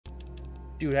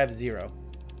Dude, I have 0.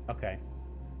 Okay.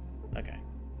 Okay.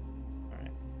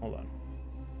 Alright. Hold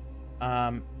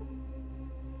on.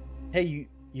 Hey,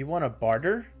 you want to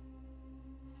barter?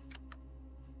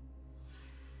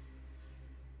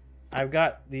 I've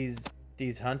got these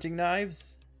hunting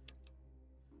knives.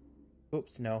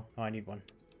 Oops, no. Oh, I need one.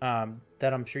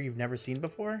 That I'm sure you've never seen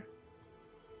before.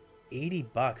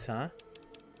 $80, huh?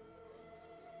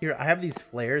 Here, I have these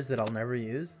flares that I'll never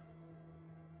use.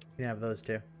 You can have those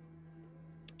too.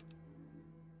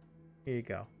 Here you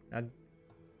go. Now,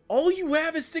 all you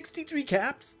have is 63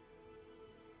 caps?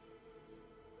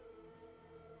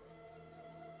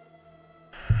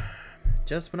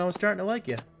 Just when I was starting to like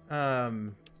you. Okay.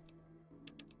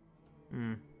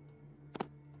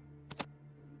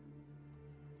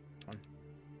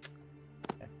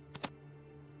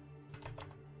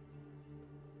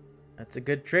 That's a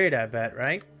good trade, I bet,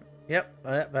 right? Yep,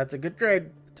 that's a good trade.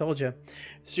 Told you.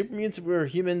 Supermutants were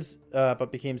humans,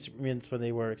 but became supermutants when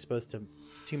they were exposed to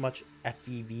too much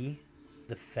FEV,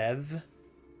 the FEV.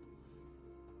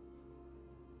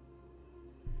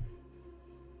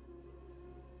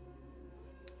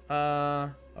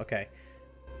 Okay.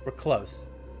 We're close.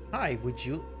 Hi, would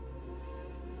you...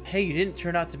 Hey, you didn't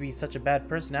turn out to be such a bad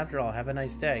person after all. Have a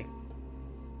nice day.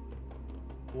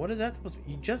 What is that supposed to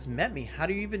be? You just met me. How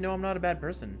do you even know I'm not a bad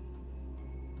person?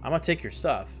 I'm gonna take your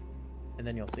stuff. And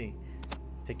then you'll see.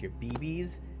 Take your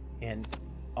BBs and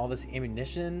all this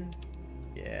ammunition.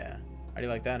 Yeah. How do you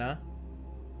like that, huh?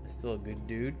 Still a good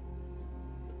dude.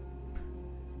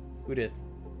 Who this?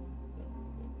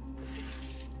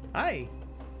 Hi.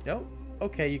 Nope.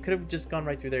 Okay, you could have just gone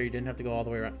right through there. You didn't have to go all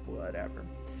the way around. Whatever.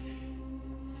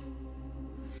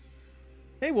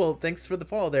 Hey, well, thanks for the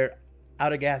follow there.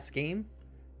 Out of gas game.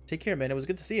 Take care, man. It was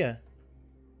good to see you.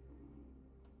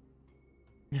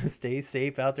 Stay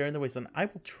safe out there in the wasteland. I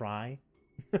will try.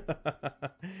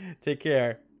 Take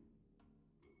care.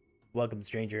 Welcome,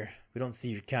 stranger. We don't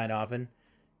see your kind often.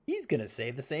 He's gonna say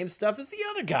the same stuff as the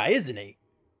other guy, isn't he?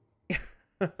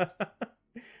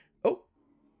 Oh.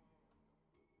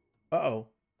 Uh-oh.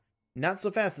 Not so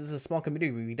fast. This is a small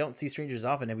community. We don't see strangers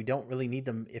often, and we don't really need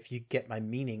them, if you get my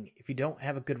meaning. If you don't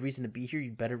have a good reason to be here,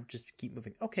 you'd better just keep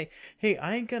moving. Okay. Hey,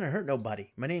 I ain't gonna hurt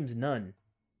nobody. My name's None.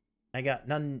 I got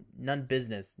none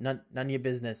business. None your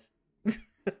business.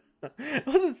 I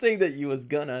wasn't saying that you was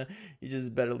gonna. You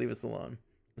just better leave us alone.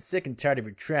 I'm sick and tired of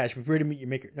your trash. Prepare to meet your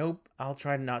maker. Nope. I'll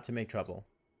try not to make trouble.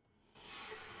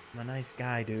 I'm a nice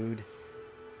guy, dude.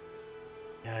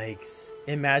 Yikes.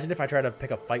 Imagine if I try to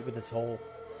pick a fight with this whole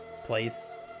place.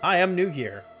 I am new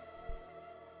here.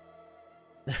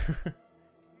 I'm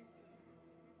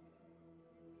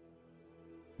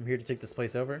here to take this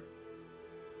place over.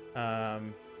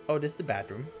 Oh, this is the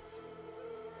bathroom.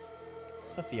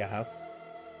 That's the house.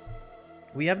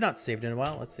 We have not saved in a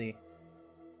while. Let's see.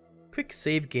 Quick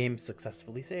save game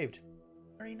successfully saved.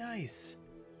 Very nice.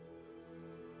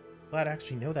 Glad I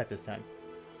actually know that this time.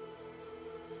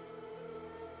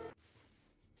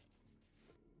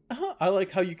 I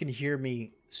like how you can hear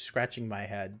me scratching my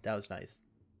head. That was nice.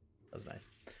 That was nice.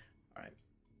 All right.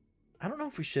 I don't know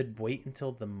if we should wait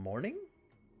until the morning.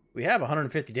 We have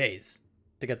 150 days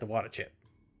to get the water chip.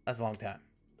 That's a long time.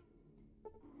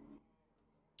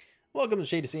 Welcome to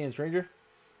Shady Sands, stranger.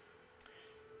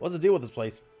 What's the deal with this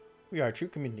place? We are a true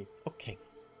community. Okay.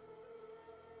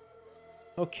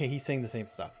 Okay, he's saying the same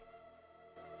stuff.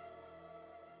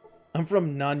 I'm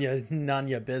from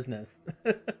Nanya business.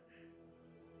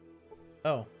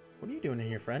 Oh, what are you doing in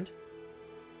here, friend?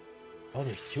 Oh,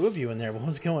 there's 2 of you in there.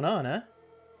 What's going on, huh?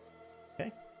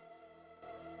 Okay.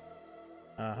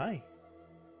 Hi.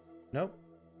 Nope.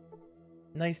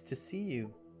 Nice to see you.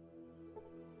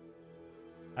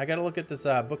 I gotta look at this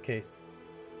bookcase.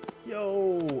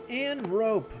 Yo, and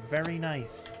rope. Very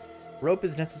nice. Rope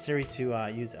is necessary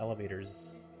to use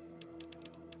elevators.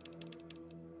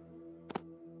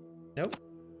 Nope.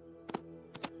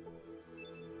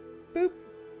 Boop.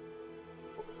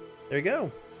 There you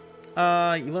go.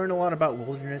 You learn a lot about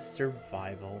wilderness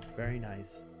survival. Very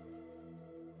nice.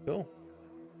 Cool.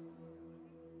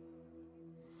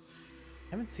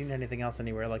 I haven't seen anything else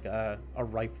anywhere, like a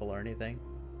rifle or anything.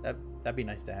 That'd be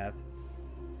nice to have.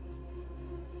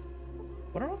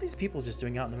 What are all these people just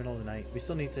doing out in the middle of the night? We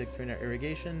still need to expand our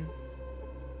irrigation.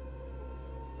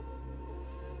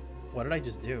 What did I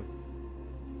just do?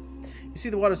 You see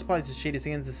the water supply to Shady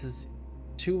Sands. This is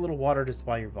too little water to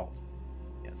supply your vault.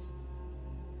 Yes.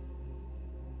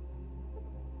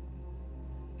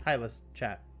 Hi, let's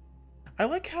chat. I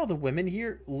like how the women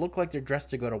here look like they're dressed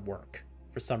to go to work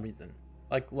for some reason.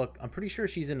 Like, look, I'm pretty sure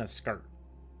she's in a skirt.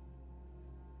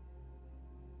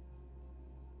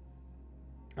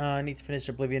 I need to finish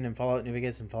Oblivion and Fallout New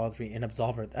Vegas and Fallout 3 and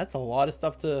Absolver. That's a lot of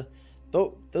stuff to...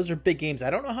 Those are big games. I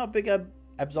don't know how big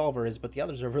Absolver is, but the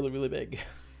others are really, really big.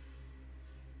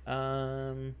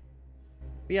 But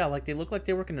yeah, like they look like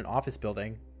they work in an office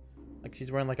building. Like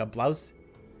she's wearing like a blouse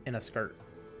and a skirt.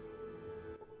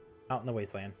 Out in the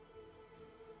wasteland.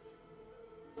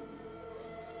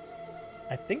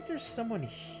 I think there's someone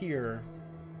here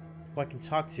who I can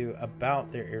talk to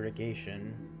about their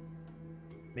irrigation.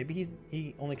 Maybe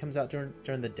he only comes out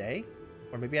during the day?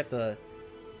 Or maybe I have to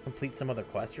complete some other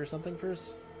quest or something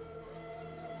first?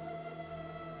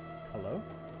 Hello?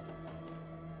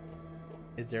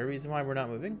 Is there a reason why we're not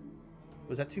moving?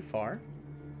 Was that too far?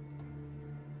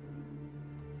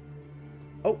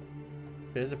 Oh!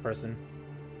 There's a person.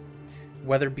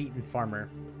 Weather-beaten farmer.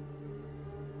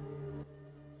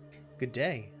 Good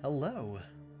day. Hello.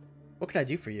 What can I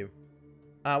do for you?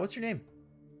 What's your name?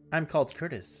 I'm called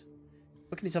Curtis.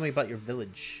 What can you tell me about your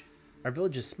village? Our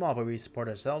village is small, but we support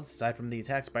ourselves. Aside from the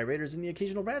attacks by raiders and the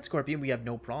occasional rat scorpion, we have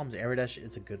no problems. Aradesh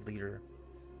is a good leader.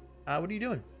 What are you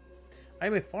doing?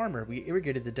 I'm a farmer. We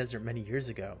irrigated the desert many years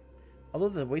ago. Although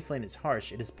the wasteland is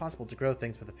harsh, it is possible to grow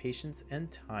things with the patience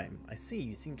and time. I see.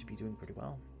 You seem to be doing pretty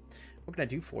well. What can I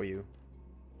do for you?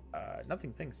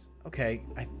 Nothing, thanks. Okay,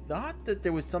 I thought that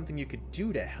there was something you could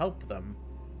do to help them.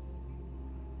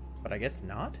 But I guess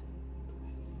not?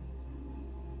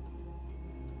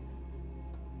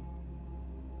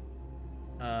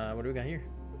 What do we got here?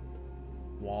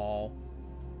 Wall.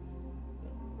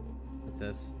 What's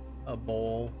this? A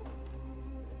bowl.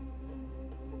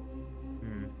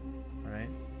 Alright.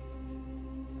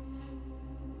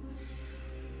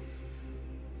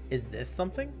 Is this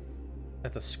something?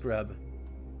 That's a scrub.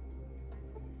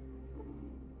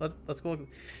 Let's go look. It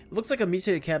looks like a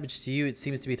mutated cabbage to you. It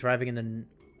seems to be thriving in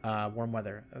the warm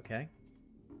weather. Okay.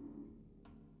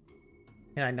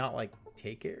 Can I not, like,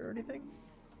 take it or anything?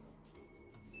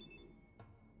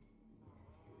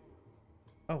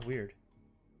 Oh, weird.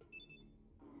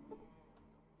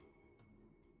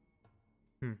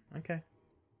 Okay.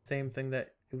 Same thing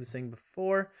that it was saying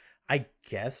before. I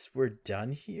guess we're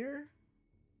done here?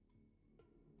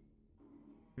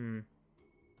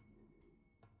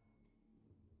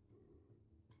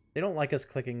 They don't like us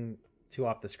clicking too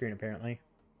off the screen, apparently.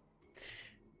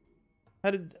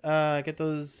 How did get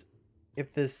those?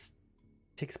 If this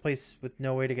takes place with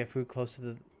no way to get food close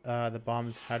to the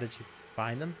bombs, how did you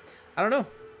find them? I don't know.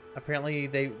 Apparently,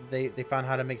 they found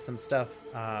how to make some stuff.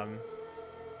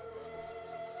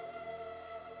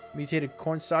 Mutated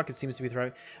cornstalk. It seems to be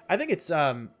thriving. I think it's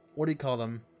what do you call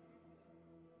them?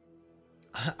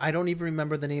 I don't even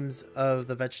remember the names of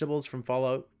the vegetables from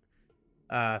Fallout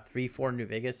 3, 4, New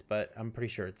Vegas, but I'm pretty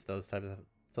sure it's those types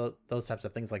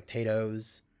of things like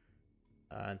potatoes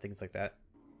and things like that.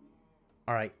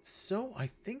 All right, so I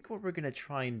think what we're gonna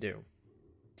try and do.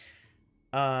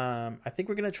 I think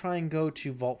we're gonna try and go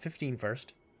to Vault 15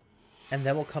 first, and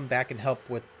then we'll come back and help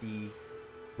with the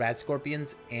rad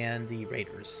scorpions and the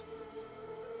raiders.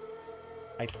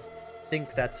 I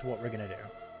think that's what we're gonna do.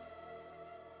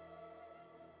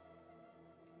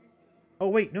 Oh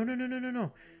wait,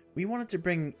 no. We wanted to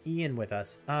bring Ian with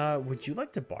us. Would you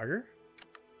like to barter?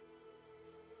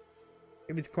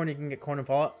 If it's corn, you can get corn and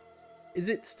Fallout. Is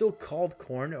it still called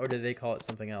corn, or do they call it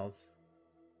something else?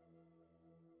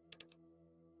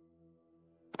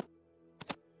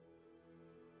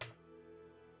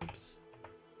 Oops.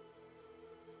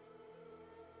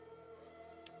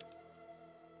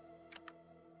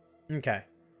 Okay.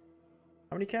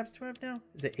 How many caps do I have now?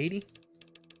 Is it 80?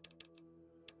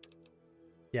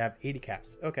 Yeah, I have 80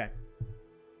 caps. Okay.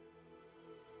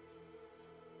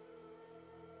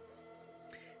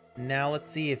 Now let's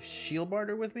see if she'll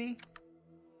barter with me.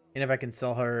 And if I can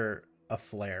sell her a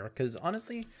flare. Because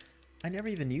honestly, I never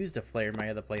even used a flare in my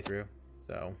other playthrough.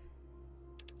 So.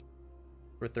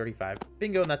 For 35.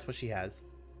 Bingo, and that's what she has.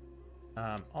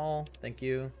 All. Thank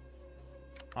you.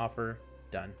 Offer.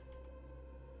 Done.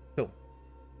 Cool.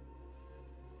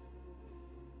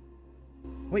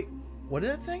 Wait, what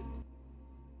did that say?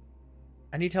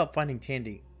 I need help finding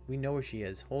Tandy. We know where she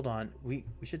is. Hold on. We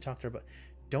should talk to her, but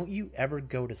don't you ever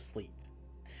go to sleep.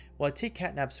 Well, I take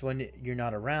cat naps when you're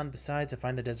not around. Besides, I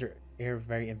find the desert air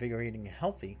very invigorating and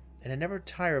healthy. And I never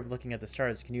tire of looking at the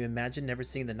stars. Can you imagine never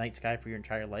seeing the night sky for your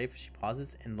entire life? She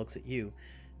pauses and looks at you.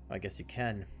 Well, I guess you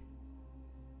can.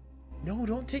 No,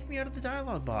 don't take me out of the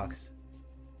dialogue box.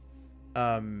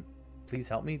 Please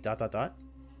help me, ...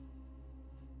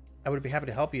 I would be happy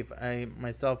to help you if I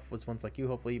myself was once like you.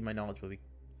 Hopefully my knowledge will be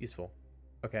useful.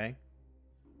 Okay.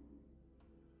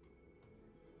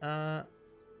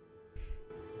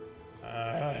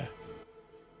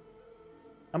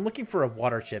 I'm looking for a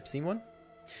water chip. Seen one?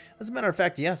 As a matter of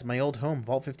fact, yes, my old home,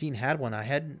 Vault 15, had one. I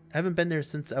haven't been there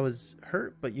since I was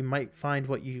hurt, but you might find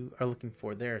what you are looking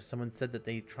for there. Someone said that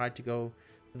they tried to go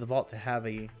to the vault to have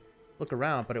a look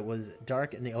around, but it was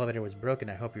dark and the elevator was broken.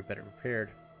 I hope you're better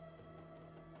prepared.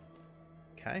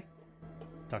 Okay.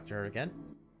 Talk to her again.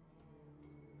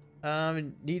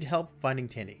 Need help finding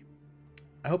Tandy.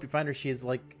 I hope you find her. She is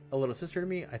like a little sister to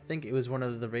me. I think it was one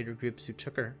of the raider groups who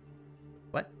took her.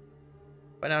 What?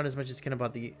 Find out as much as you can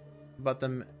about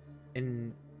them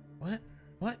in...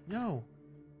 What? No.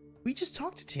 We just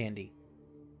talked to Tandy.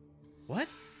 What?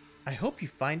 I hope you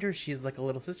find her. She is like a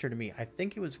little sister to me. I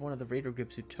think it was one of the raider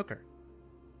groups who took her.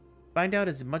 Find out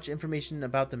as much information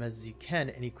about them as you can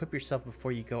and equip yourself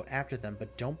before you go after them,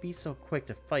 but don't be so quick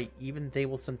to fight. Even they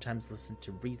will sometimes listen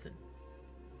to reason.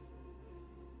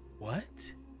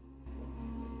 What?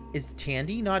 Is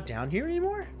Tandy not down here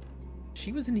anymore?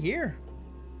 She was in here.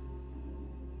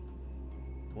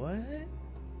 What?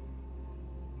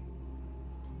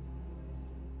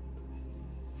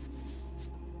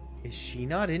 Is she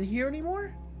not in here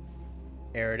anymore?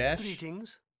 Aradesh?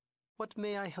 Greetings. What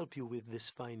may I help you with this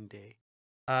fine day?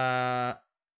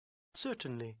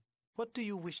 Certainly. What do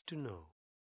you wish to know?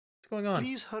 What's going on?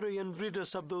 Please hurry and rid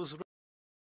us of those...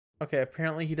 Okay,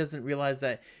 apparently he doesn't realize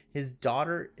that his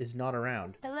daughter is not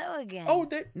around. Hello again. Oh,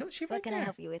 no, she right What can there. I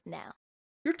help you with now?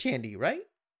 You're Tandy, right?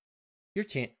 You're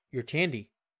Tandy.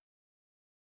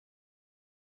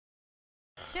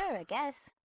 Sure, I guess.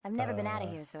 I've never been out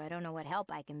of here, so I don't know what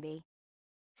help I can be.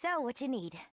 So, what you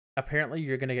need? Apparently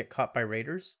you're gonna get caught by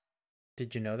raiders.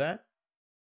 Did you know that?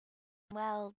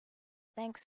 Well,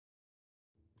 thanks.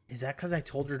 Is that because I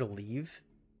told her to leave?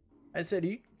 I said,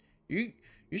 you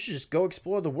should just go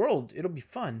explore the world. It'll be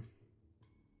fun.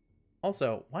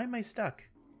 Also, why am I stuck?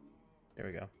 There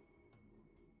we go.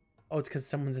 Oh, it's because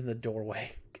someone's in the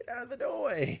doorway. Get out of the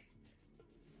doorway.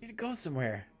 I need to go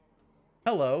somewhere.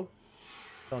 Hello.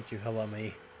 Don't you hello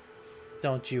me.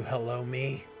 Don't you hello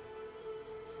me.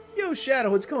 Yo,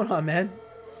 Shadow, what's going on, man?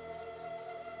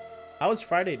 How was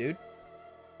Friday, dude?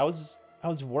 How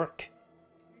was work?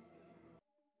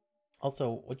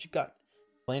 Also, what you got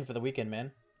planned for the weekend,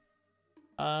 man?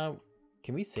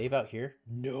 Can we save out here?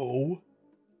 No.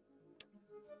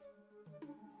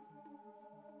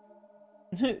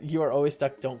 You are always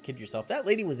stuck. Don't kid yourself. That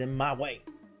lady was in my way.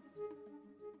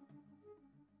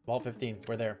 Vault 15.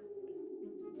 We're there.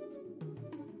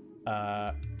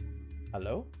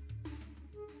 Hello?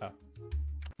 Oh. I'm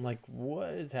like, what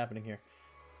is happening here?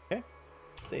 Okay.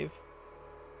 Save.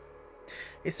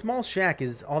 A small shack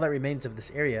is all that remains of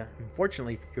this area.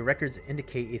 Unfortunately, your records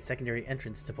indicate a secondary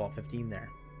entrance to Vault 15 there.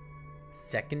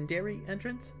 Secondary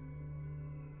entrance?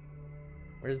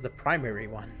 Where's the primary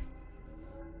one?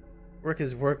 Work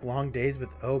is work, long days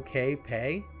with okay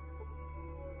pay?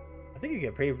 I think you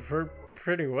get paid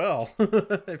pretty well,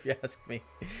 if you ask me.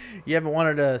 You haven't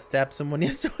wanted to stab someone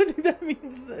yet, so I think that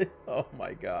means that, oh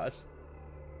my gosh.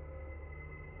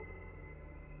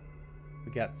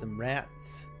 We got some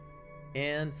rats.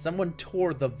 And someone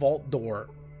tore the vault door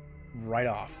right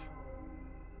off.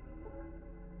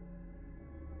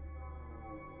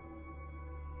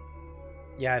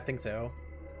 Yeah, I think so.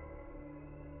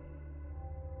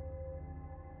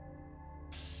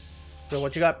 So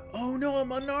what you got? Oh no,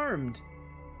 I'm unarmed.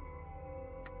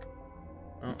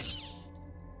 Oh.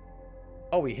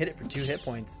 Oh, we hit it for 2 hit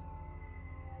points.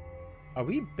 Are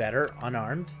we better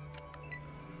unarmed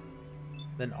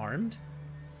than armed?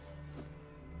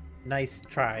 Nice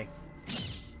try.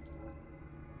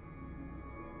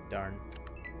 Darn.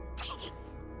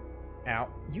 Ow.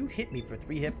 You hit me for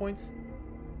 3 hit points?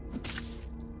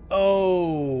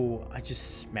 Oh, I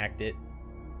just smacked it.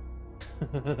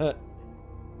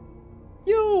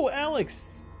 Yo,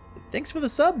 Alex. Thanks for the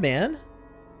sub, man.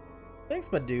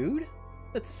 Thanks, my dude.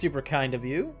 That's super kind of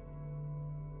you.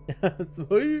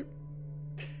 Sweet.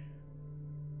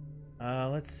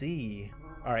 Let's see.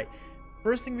 All right.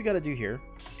 First thing we got to do here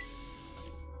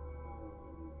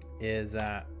is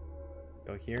go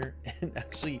here and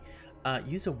actually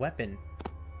use a weapon.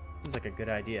 Seems like a good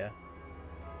idea.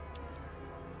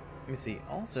 Let me see.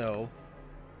 Also,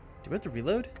 do we have to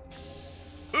reload?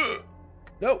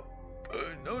 No.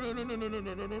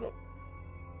 No.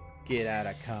 Get out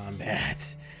of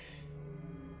combat.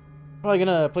 Probably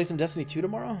gonna play some Destiny 2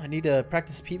 tomorrow. I need to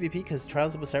practice PvP because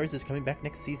Trials of Osiris is coming back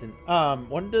next season.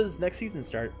 When does next season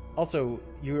start? Also,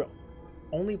 you're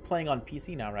only playing on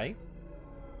PC now, right?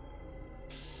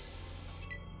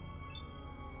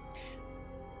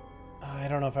 I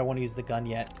don't know if I want to use the gun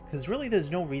yet, because really there's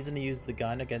no reason to use the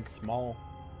gun against small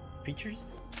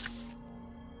creatures.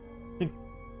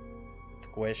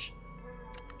 Squish.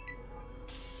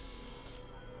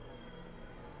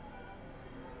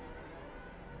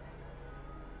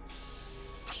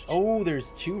 Oh,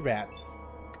 there's 2 rats.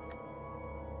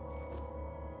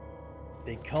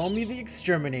 They call me the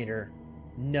Exterminator.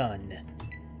 None.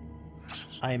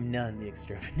 I'm None, the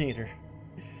Exterminator.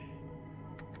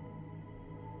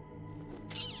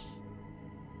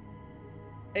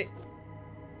 Hey.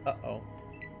 Uh-oh.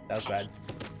 That was bad.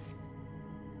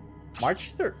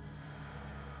 March 3rd.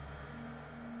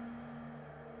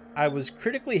 I was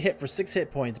critically hit for 6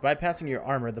 hit points. Bypassing your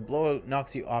armor, the blow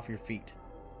knocks you off your feet.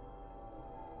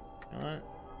 What?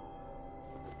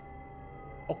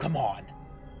 Oh, come on.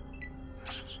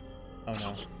 Oh,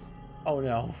 no. Oh,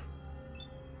 no.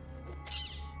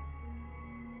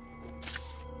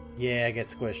 Yeah, I get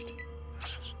squished.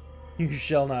 You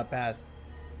shall not pass.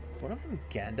 One of them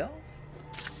Gandalf?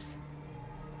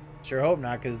 Sure hope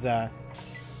not, because,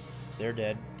 they're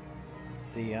dead. Let's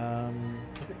see,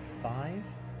 was it 5?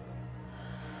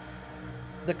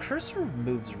 The cursor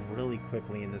moves really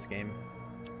quickly in this game.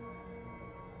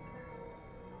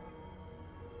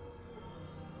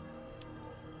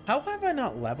 How have I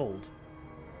not leveled?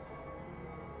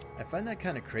 I find that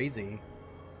kind of crazy.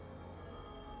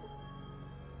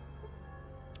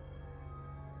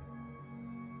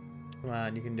 Come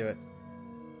on, you can do it.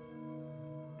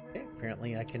 Okay,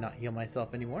 apparently I cannot heal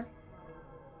myself anymore.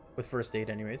 With first aid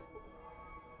anyways.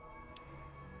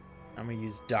 I'm gonna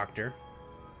use Doctor.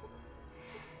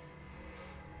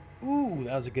 Ooh,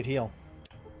 that was a good heal.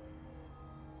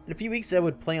 In a few weeks I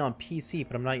would play on PC,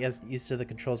 but I'm not yet used to the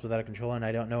controls without a controller, and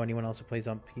I don't know anyone else who plays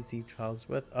on PC trials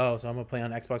with. Oh, so I'm gonna play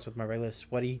on Xbox with my regular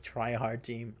sweaty try-hard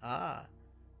team. Ah.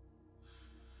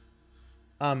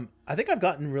 I think I've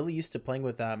gotten really used to playing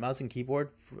with mouse and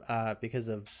keyboard because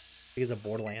of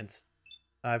Borderlands.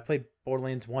 I've played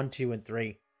Borderlands 1, 2, and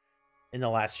 3 in the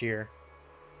last year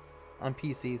on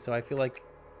PC, so I feel like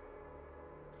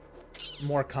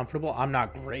more comfortable. I'm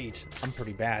not great. I'm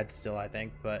pretty bad still, I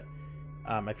think, but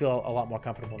I feel a lot more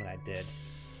comfortable than I did.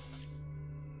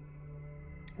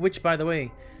 Which, by the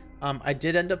way, I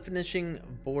did end up finishing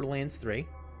Borderlands 3.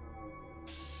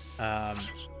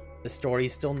 The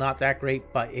story's still not that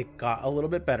great, but it got a little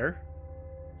bit better.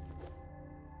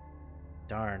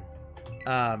 Darn.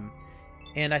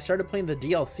 And I started playing the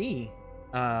DLC,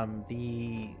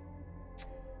 the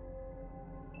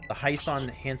heist on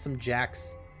Handsome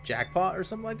Jack's jackpot or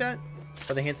something like that,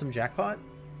 or the Handsome Jackpot,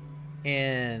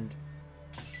 and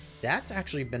that's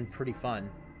actually been pretty fun.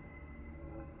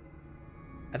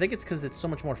 I think it's because it's so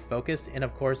much more focused, and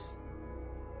of course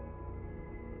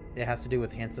it has to do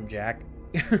with Handsome Jack,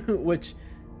 which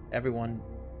everyone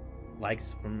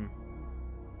likes from...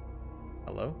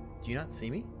 Hello? Do you not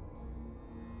see me?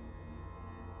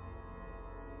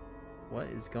 What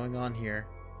is going on here?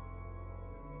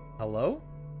 Hello?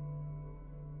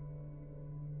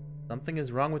 Something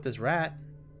is wrong with this rat.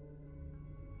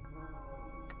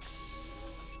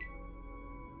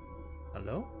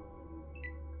 Hello?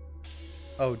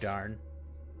 Oh, darn.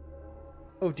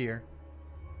 Oh, dear.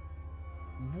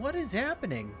 What is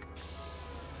happening?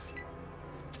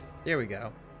 There we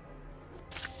go.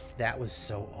 That was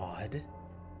so odd.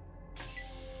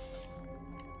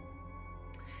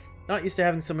 Not used to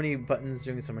having so many buttons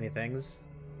doing so many things.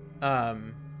 I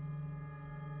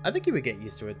think you would get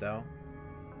used to it, though.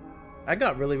 I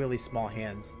got really, really small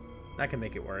hands. I can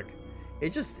make it work.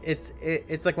 It just,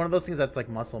 it's like one of those things that's like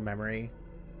muscle memory.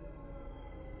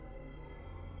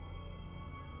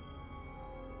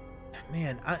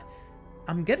 Man,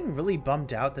 I'm getting really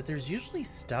bummed out that there's usually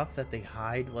stuff that they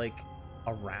hide like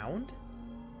around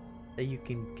that you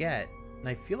can get, and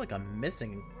I feel like I'm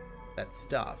missing that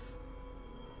stuff.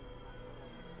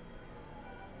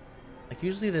 Like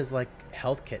usually there's like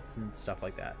health kits and stuff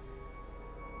like that.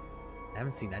 I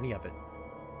haven't seen any of it.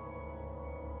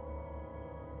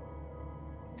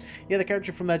 Yeah, the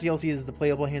character from that DLC is the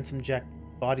playable Handsome Jack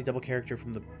body double character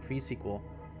from the pre-sequel.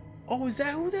 Oh, is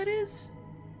that who that is?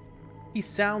 He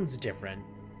sounds different.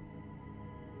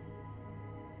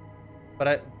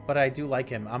 But I do like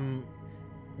him. I'm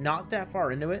not that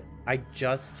far into it.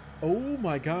 Oh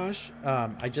my gosh.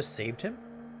 I just saved him.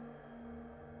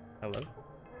 Hello?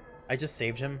 I just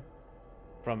saved him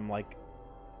from like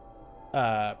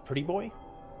Pretty Boy.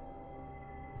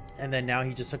 And then now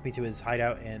he just took me to his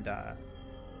hideout, and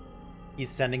he's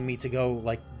sending me to go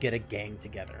like get a gang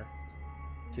together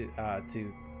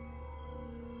to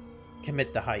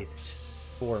commit the heist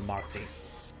for Moxie.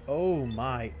 Oh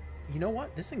my. You know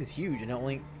what? This thing is huge and it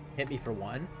only hit me for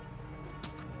 1.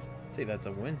 I'd say that's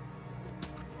a win.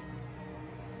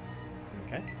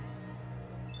 Okay.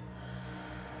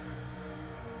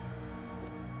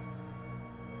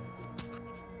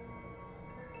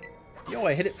 Yo,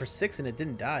 I hit it for 6 and it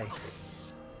didn't die.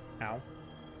 Ow.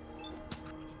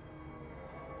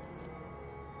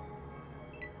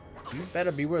 You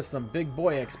better be worth some big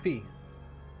boy XP.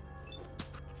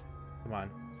 Come on.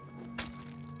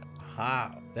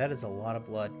 Aha! That is a lot of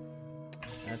blood.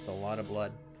 That's a lot of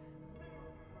blood.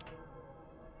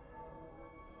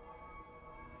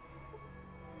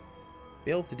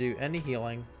 Failed to do any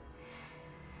healing.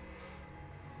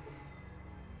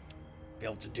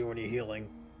 Failed to do any healing.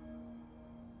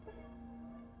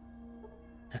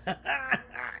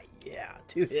 Yeah,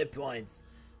 2 hit points.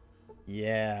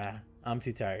 Yeah, I'm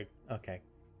too tired. Okay,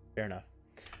 fair enough.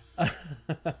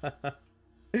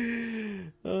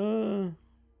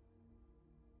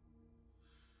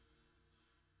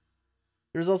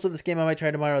 There's also this game I might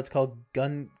try tomorrow. It's called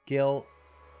Gun Gale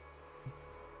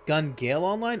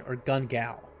Online or Gun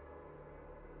Gal.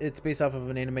 It's based off of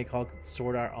an anime called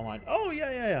Sword Art Online. Oh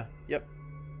yeah. Yep.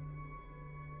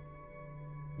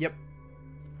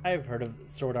 I've heard of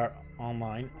Sword Art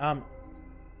Online.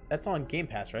 That's on Game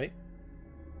Pass, right?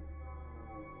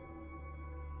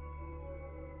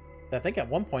 I think at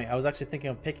one point I was actually thinking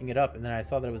of picking it up, and then I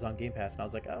saw that it was on Game Pass, and I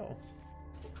was like, oh.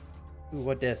 Ooh,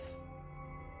 what this?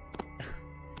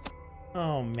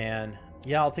 Oh, man.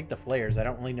 Yeah, I'll take the flares. I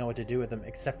don't really know what to do with them,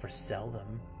 except for sell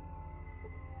them.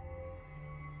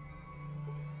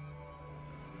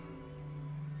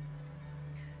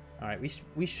 Alright,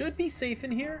 we should be safe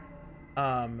in here.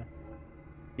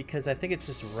 Because I think it's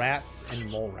just rats and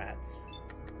mole rats.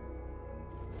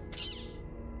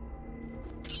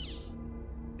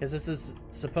 Because this is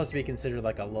supposed to be considered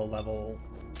like a low-level,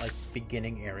 like,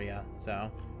 beginning area,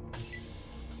 so.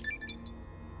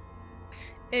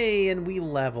 Hey, and we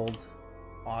leveled.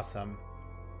 Awesome.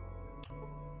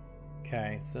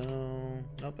 Okay, so...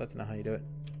 Nope, that's not how you do it.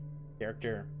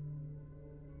 Character.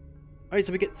 Alright,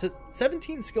 so we get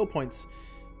 17 skill points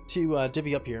to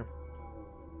divvy up here.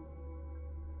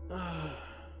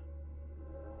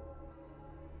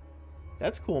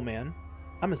 That's cool, man.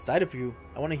 I'm excited for you.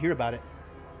 I want to hear about it.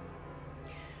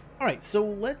 Alright, so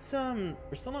let's, we're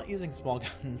still not using small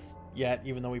guns yet,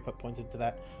 even though we put points into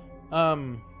that.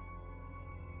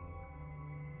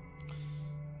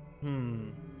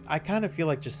 I kind of feel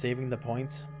like just saving the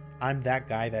points. I'm that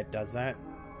guy that does that.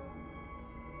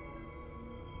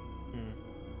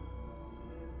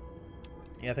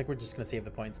 Yeah, I think we're just going to save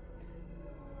the points.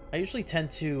 I usually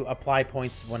tend to apply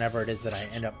points whenever it is that I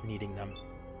end up needing them.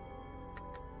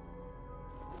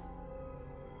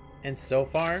 And so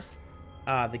far,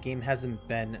 the game hasn't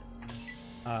been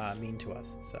mean to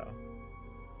us, so.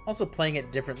 Also playing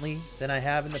it differently than I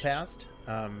have in the past.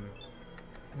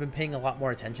 I've been paying a lot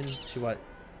more attention to what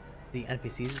the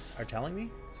NPCs are telling me,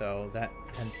 so that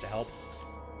tends to help,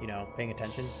 you know, paying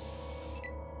attention.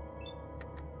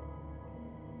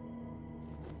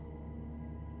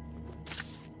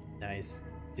 Nice.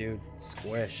 Dude,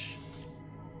 squish.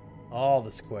 All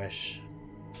the squish.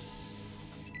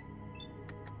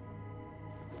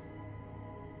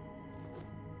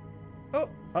 Oh,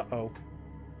 uh-oh.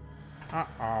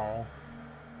 Uh-oh.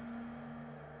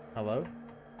 Hello?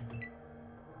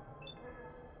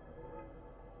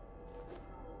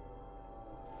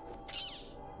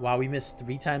 Wow, we missed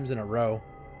 3 times in a row.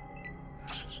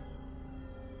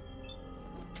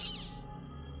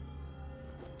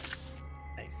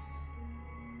 Nice.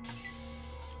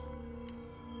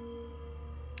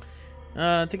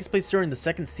 Takes place during the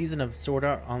 2nd season of Sword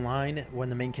Art Online, when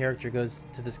the main character goes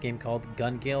to this game called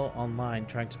Gun Gale Online,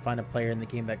 trying to find a player in the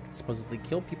game that could supposedly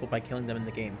kill people by killing them in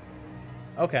the game.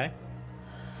 Okay.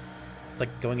 It's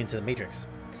like going into the Matrix.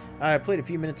 I played a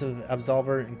few minutes of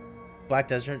Absolver and Black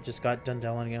Desert, just got done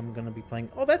downloading. I'm gonna be playing.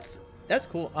 Oh, that's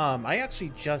cool. I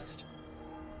actually just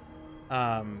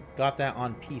got that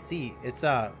on PC. It's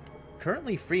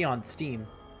currently free on Steam.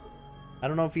 I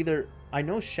don't know if either. I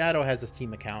know Shadow has a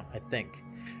Steam account, I think.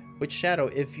 Which Shadow,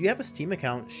 if you have a Steam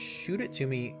account, shoot it to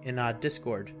me in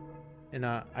Discord, and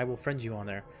I will friend you on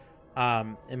there.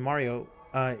 And Mario,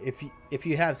 if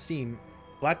you have Steam,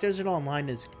 Black Desert Online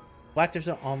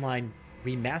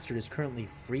Remastered is currently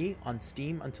free on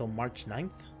Steam until March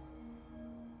 9th.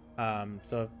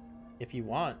 So if you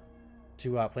want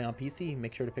to play on PC,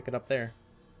 make sure to pick it up there.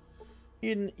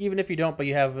 Even if you don't, but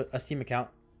you have a Steam account,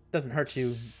 it doesn't hurt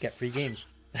to get free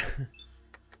games.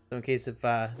 So in case if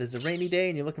there's a rainy day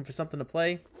and you're looking for something to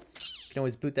play, you can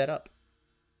always boot that up.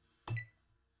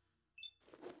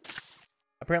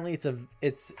 Apparently it's a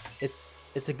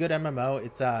good MMO.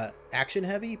 It's action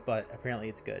heavy, but apparently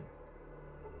it's good.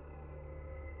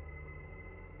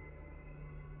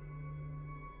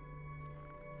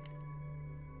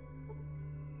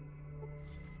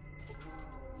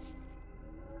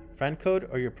 Friend code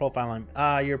or your profile name?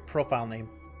 Your profile name.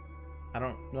 I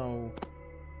don't know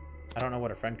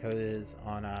what a friend code is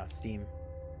on Steam.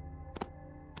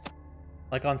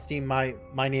 Like on Steam, my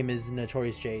name is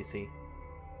Notorious JAC.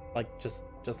 Like just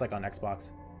like on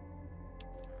Xbox.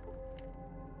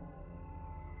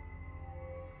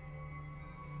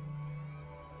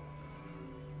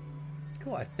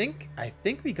 Cool. I think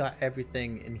we got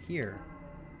everything in here.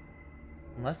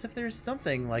 Unless if there's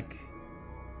something like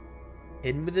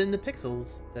hidden within the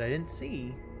pixels that I didn't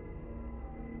see.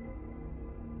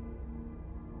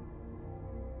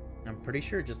 I'm pretty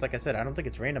sure, just like I said, I don't think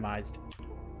it's randomized.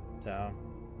 So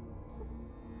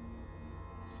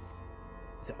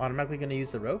is it automatically going to use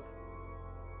the rope?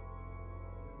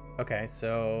 Okay,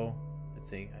 so let's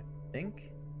see. I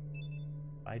think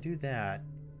if I do that,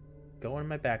 go in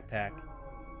my backpack,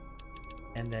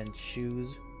 and then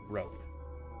choose rope.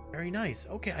 Very nice.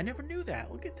 Okay, I never knew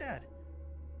that. Look at that.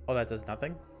 Oh, that does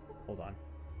nothing? Hold on.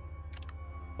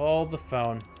 Hold the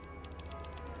phone.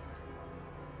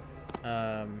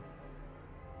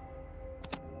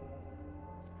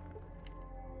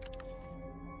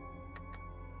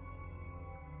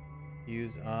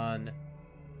 Use on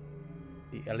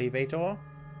the elevator.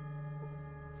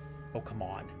 Oh, come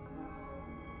on.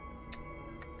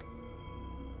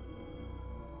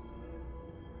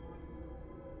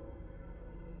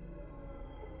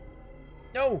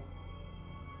 No!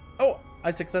 Oh,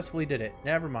 I successfully did it.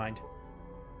 Never mind.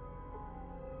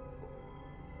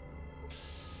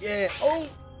 Yeah. Oh!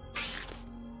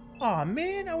 Aw,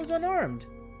 man, I was unarmed.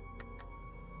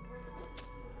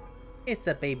 It's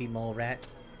a baby mole rat.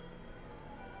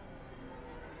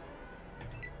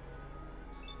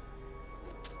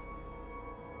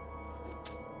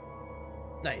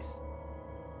 Nice.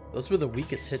 Those were the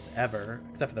weakest hits ever,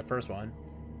 except for the first one.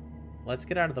 Let's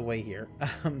get out of the way here,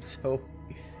 so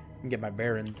I can get my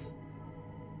bearings.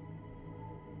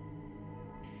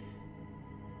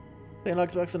 Play on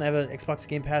Xbox, and I have an Xbox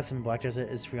Game Pass, and Black Desert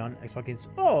is free on Xbox Games.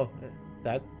 Oh,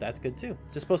 that's good too.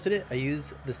 Just posted it. I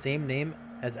use the same name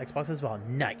as Xbox as well.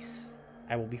 Nice.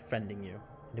 I will be friending you,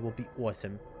 and it will be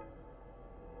awesome.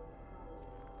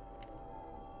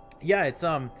 Yeah, it's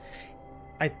I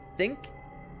think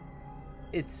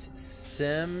it's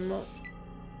similar.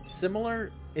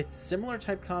 It's similar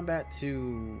type combat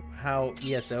to how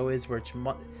ESO is, where it's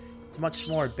much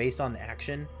more based on the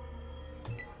action,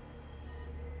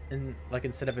 and like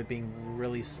instead of it being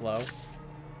really slow.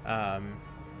 Oh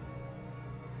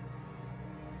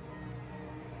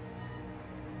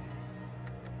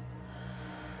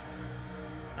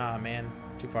man,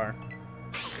 too far.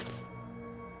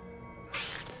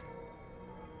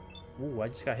 Ooh, I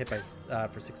just got hit by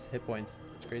for 6 hit points.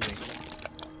 That's crazy.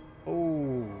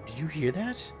 Oh, did you hear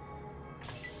that?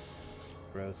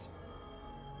 Gross.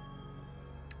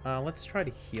 Let's try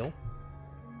to heal.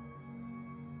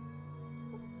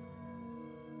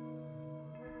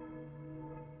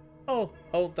 Oh,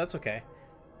 that's okay.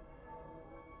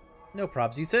 No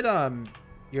probs. You said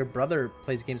your brother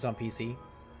plays games on PC.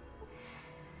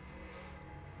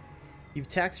 You've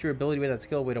taxed your ability with that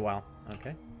skill. Wait a while.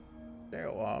 Okay. There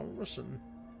you are. Listen.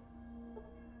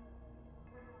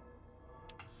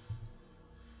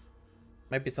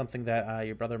 Might be something that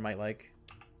your brother might like.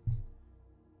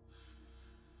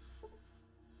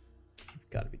 You've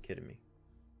got to be kidding me.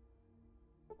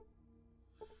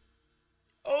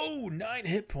 Oh, 9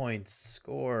 hit points.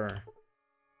 Score.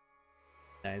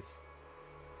 Nice.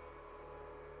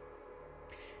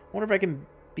 I wonder if I can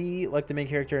be like the main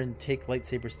character and take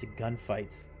lightsabers to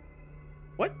gunfights.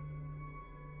 What?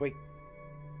 Wait.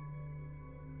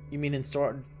 You mean in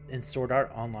Sword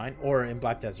Art Online or in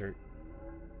Black Desert?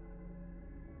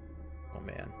 Oh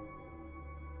man.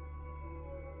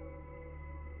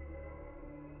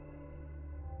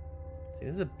 See,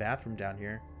 there's a bathroom down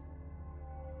here.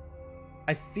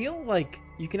 I feel like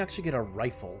you can actually get a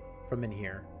rifle from in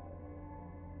here.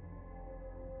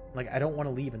 Like, I don't want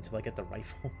to leave until I get the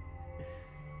rifle.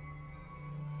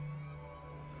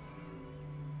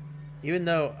 Even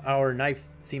though our knife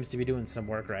seems to be doing some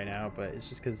work right now, but it's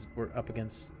just because we're up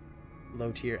against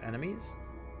low-tier enemies.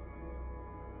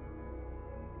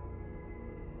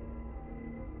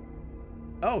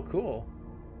 Oh, cool.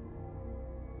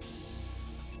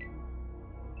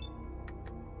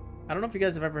 I don't know if you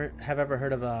guys have ever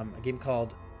heard of a game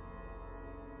called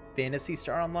Phantasy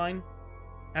Star Online.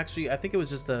 Actually, I think it was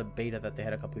just a beta that they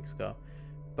had a couple weeks ago.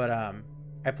 But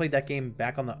I played that game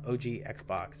back on the OG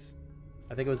Xbox.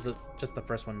 I think it was just the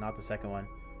first one, not the second one.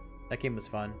 That game was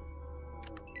fun.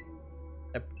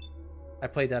 I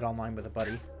played that online with a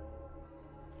buddy.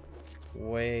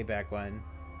 Way back when.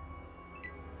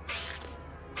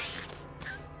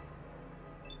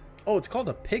 Oh, it's called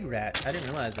a pig rat. I didn't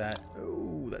realize that.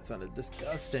 Oh, that sounded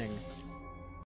disgusting.